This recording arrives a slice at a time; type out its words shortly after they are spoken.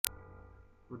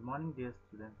Good morning, dear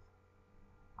students.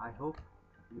 I hope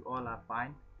you all are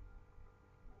fine.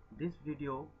 This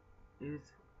video is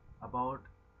about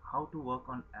how to work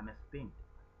on MS Paint.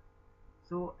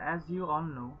 So, as you all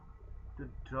know, to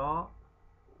draw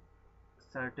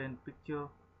certain picture,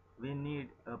 we need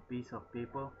a piece of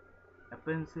paper, a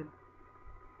pencil,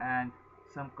 and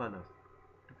some colors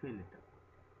to fill it up.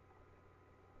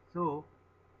 So,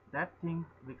 that thing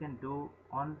we can do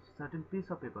on certain piece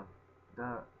of paper.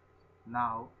 The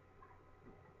now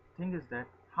thing is that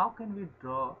how can we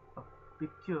draw a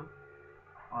picture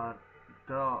or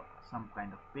draw some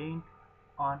kind of paint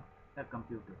on a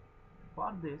computer.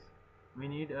 For this we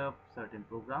need a certain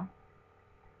program.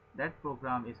 That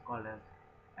program is called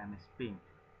as MS Paint.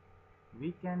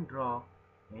 We can draw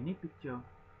any picture,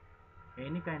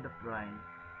 any kind of drawing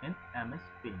in MS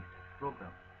Paint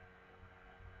program.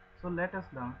 So let us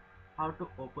learn how to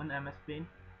open MS Paint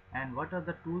and what are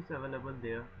the tools available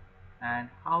there and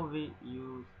how we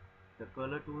use the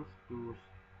color tools to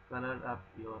color up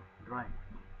your drawing.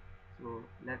 So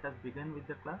let us begin with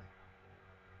the class.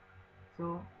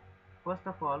 So first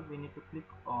of all we need to click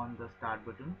on the start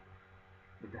button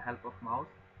with the help of mouse.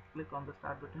 Click on the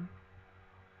start button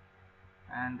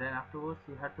and then afterwards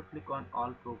you have to click on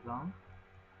all programs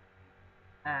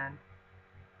and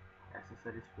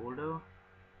accessories folder,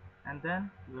 and then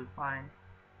you will find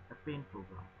a paint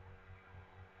program.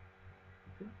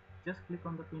 Okay, just click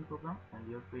on the paint program and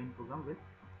your paint program will,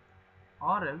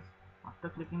 or else after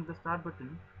clicking the start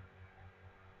button,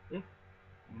 if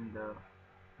in the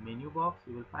menu box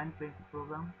you will find paint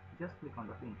program, just click on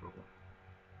the paint program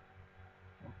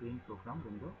and paint program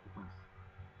window opens.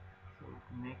 So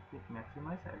to make it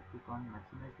maximize, I'll click on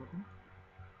maximize button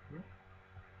here.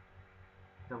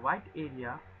 The white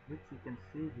area which you can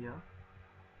see here,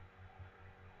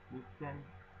 you can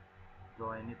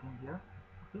draw anything here.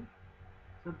 Okay,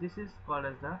 so this is called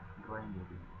as the drawing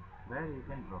area where you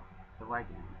can draw the white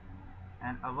area,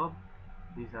 and above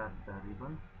these are the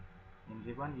ribbon. In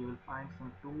ribbon you will find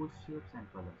some tools, shapes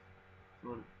and colors.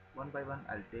 So one by one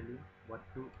I'll tell you what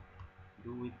to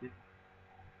do with it.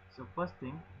 So first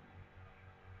thing,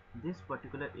 this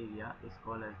particular area is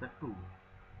called as the tool,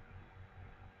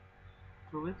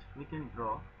 through which we can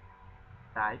draw,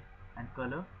 type and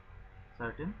color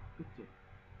certain picture.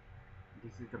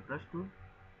 This is the brush tool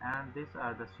and these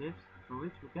are the shapes through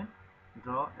which we can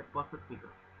draw a perfect figure.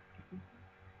 Okay.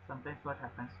 Sometimes what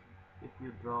happens, if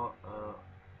you draw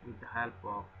with the help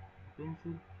of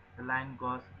pencil, the line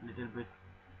goes little bit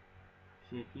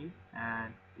shaky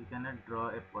and you cannot draw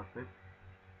a perfect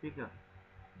figure,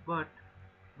 but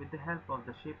with the help of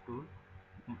the shape tool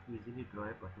you can easily draw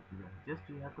a perfect figure. Just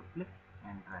you have to click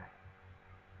and drag.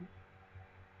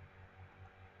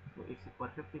 So it's a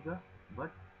perfect figure,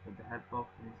 but with the help of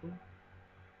pencil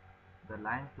the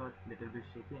lines got little bit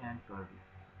shaky and curvy.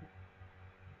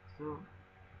 So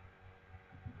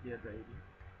here the idea.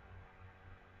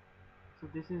 So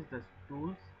this is the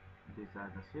tools, these are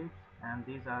the shapes and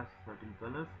these are certain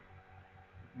colors.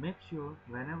 Make sure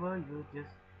whenever you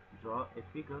just draw a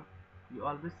figure you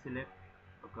always select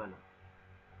a color.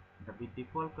 The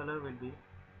default color will be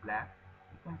black.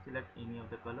 You can select any of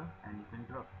the color and you can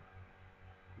draw.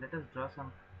 Let us draw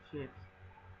some shapes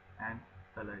and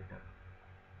color it up.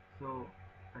 So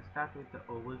I start with the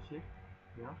oval shape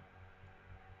here,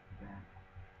 then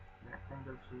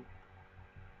rectangle shape.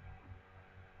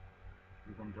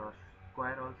 You can draw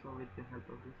square also with the help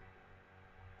of this.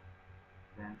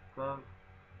 Then curve,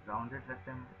 rounded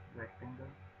rectangle,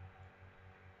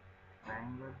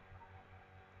 triangle.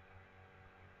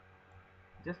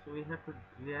 Just we have to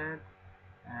drag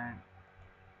and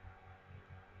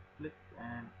click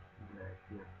and drag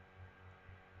here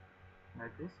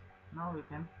like this. Now we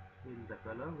can fill the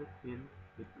color with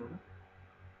color.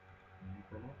 Any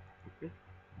color we pick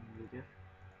and we just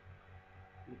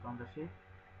click on the shape.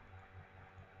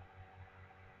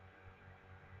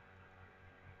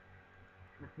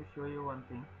 Let me show you one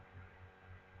thing.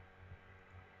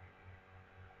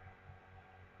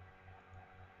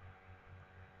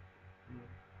 Here,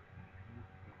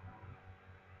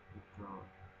 we draw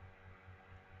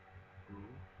two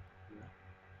here.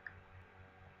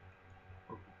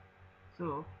 Okay.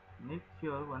 So make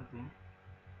sure one thing.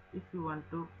 If you want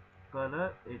to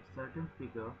color a certain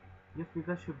figure, your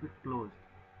figure should be closed.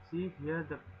 See here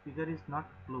the figure is not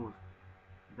closed.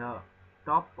 The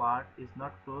top part is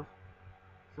not closed.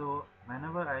 So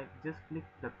whenever I just click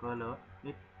the color,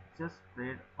 it just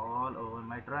spread all over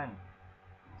my drawing.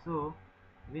 So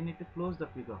we need to close the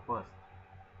figure first.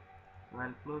 So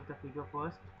I'll close the figure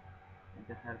first with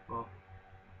the help of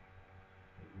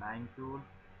line tool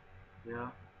here,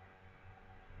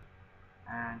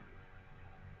 and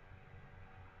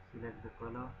select the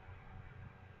color,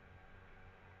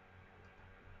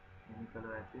 any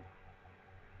color I pick.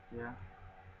 Here,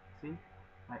 see,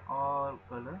 my all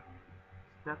color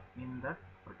stuck in that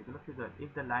particular figure.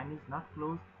 If the line is not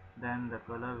closed, then the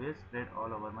color will spread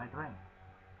all over my drawing.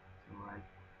 So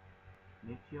I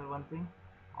make sure one thing,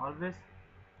 always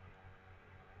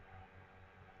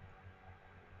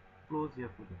close your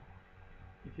figure.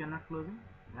 If you are not closing,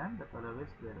 then the color will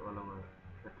spread all over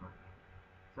the drawing.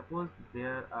 Suppose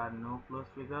there are no closed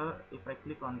figure, if I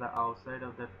click on the outside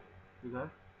of that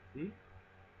figure, see,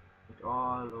 it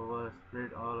all over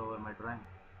spread all over my drawing.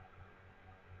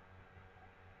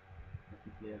 Let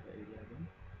me clear the area again.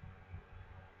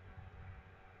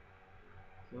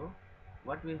 So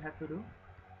what we have to do,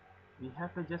 we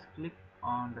have to just click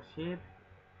on the shape,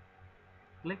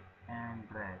 click and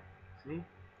drag. See,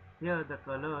 here the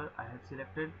color I have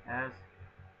selected as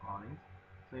orange,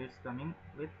 so it's coming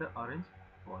with the orange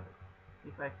border.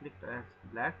 If I click as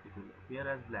black, it will appear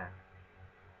as black.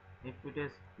 If it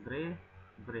is gray,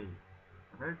 gray,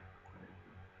 red, red.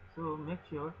 So make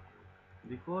sure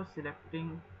before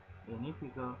selecting any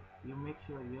figure, you make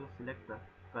sure you select the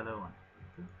color one.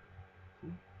 Okay?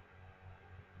 See,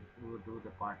 if you do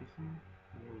the partition,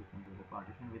 here you can do the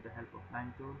partition with the help of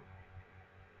line tool,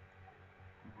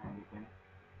 and you can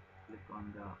click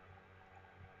on the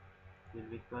fill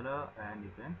with color and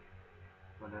you can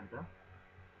color the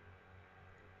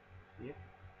shape.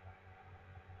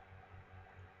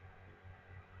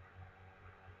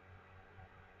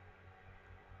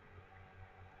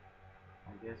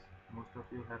 I guess most of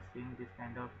you have seen this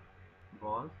kind of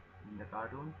balls in the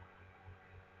cartoon.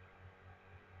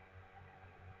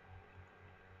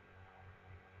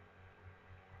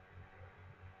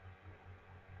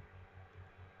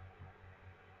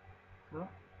 So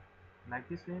like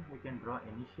this way we can draw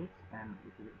any shapes and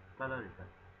we will color it up.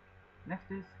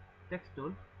 Next is text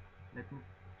tool. Let me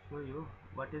show you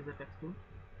what is the text tool.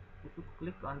 If you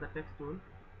click on the text tool,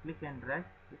 click and drag,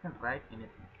 you can write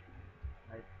anything.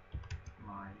 Like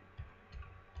my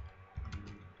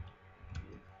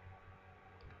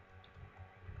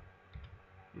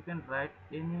you can write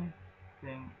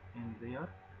anything in your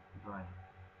drawing.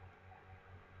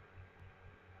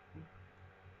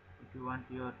 If you want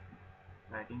your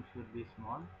writing should be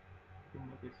small, you can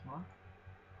make it small.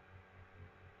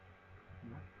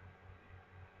 Yeah.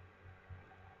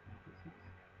 96.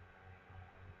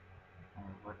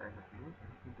 And what I have to do, I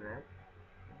have to drag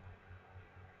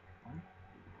and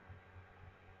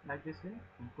like this way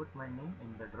input my name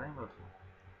in the drawing also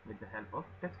with the help of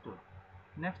text tool.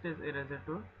 Next is eraser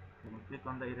tool. You can click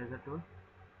on the eraser tool.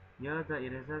 Here the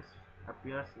eraser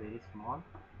appears very small.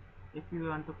 If you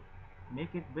want to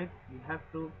make it big, you have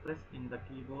to press in the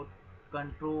keyboard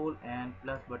Control and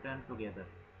plus button together.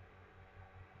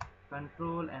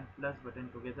 Control and plus button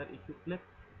together. If you click,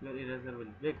 your eraser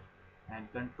will big,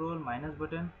 and Control minus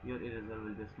button, your eraser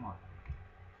will be small.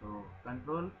 So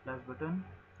Control plus button,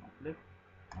 I click,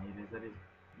 my eraser is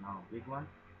now big one.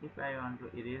 If I want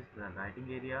to erase the writing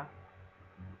area,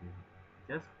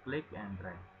 just click and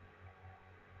drag.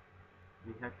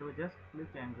 We have to just click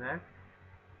and drag,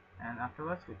 and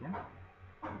afterwards we can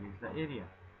erase the area.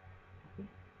 Okay,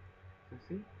 so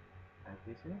see, like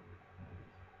this way.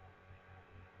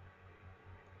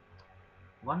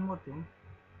 One more thing,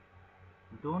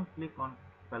 don't click on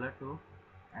color 2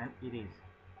 and erase.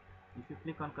 If you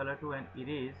click on color 2 and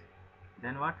erase,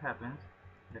 then what happens,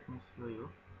 let me show you.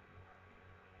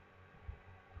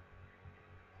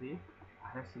 See,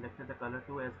 I have selected the color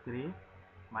 2 as gray.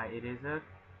 My eraser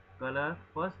color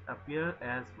first appear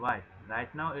as white,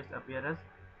 right now it's appear as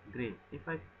gray. If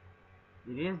I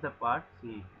erase the part,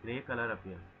 see, gray color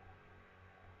appears.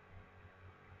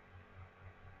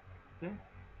 Okay,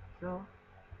 so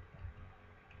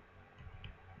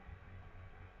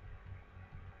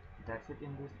that's it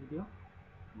in this video.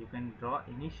 You can draw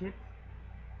any shape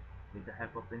with the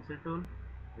help of pencil tool,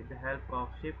 with the help of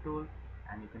shape tool,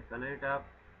 and you can color it up,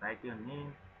 write your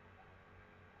name.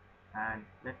 And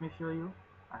let me show you,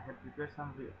 I have prepared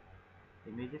some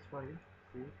images for you.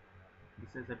 See,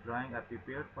 this is a drawing I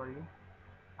prepared for you.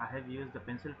 I have used the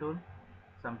pencil tool,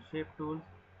 some shape tools,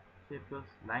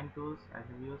 line tools I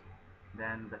have used,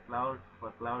 then the cloud,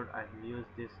 for cloud I have used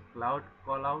this cloud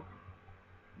call out,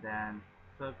 then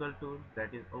circle tool,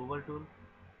 that is oval tool,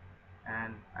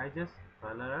 and I just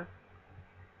color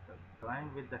the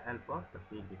drawing with the help of the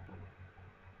faded tool.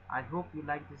 I hope you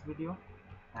like this video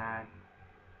and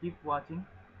keep watching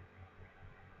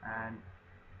and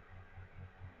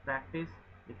practice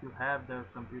if you have the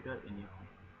computer in your home.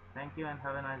 Thank you and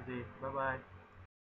have a nice day. Bye bye.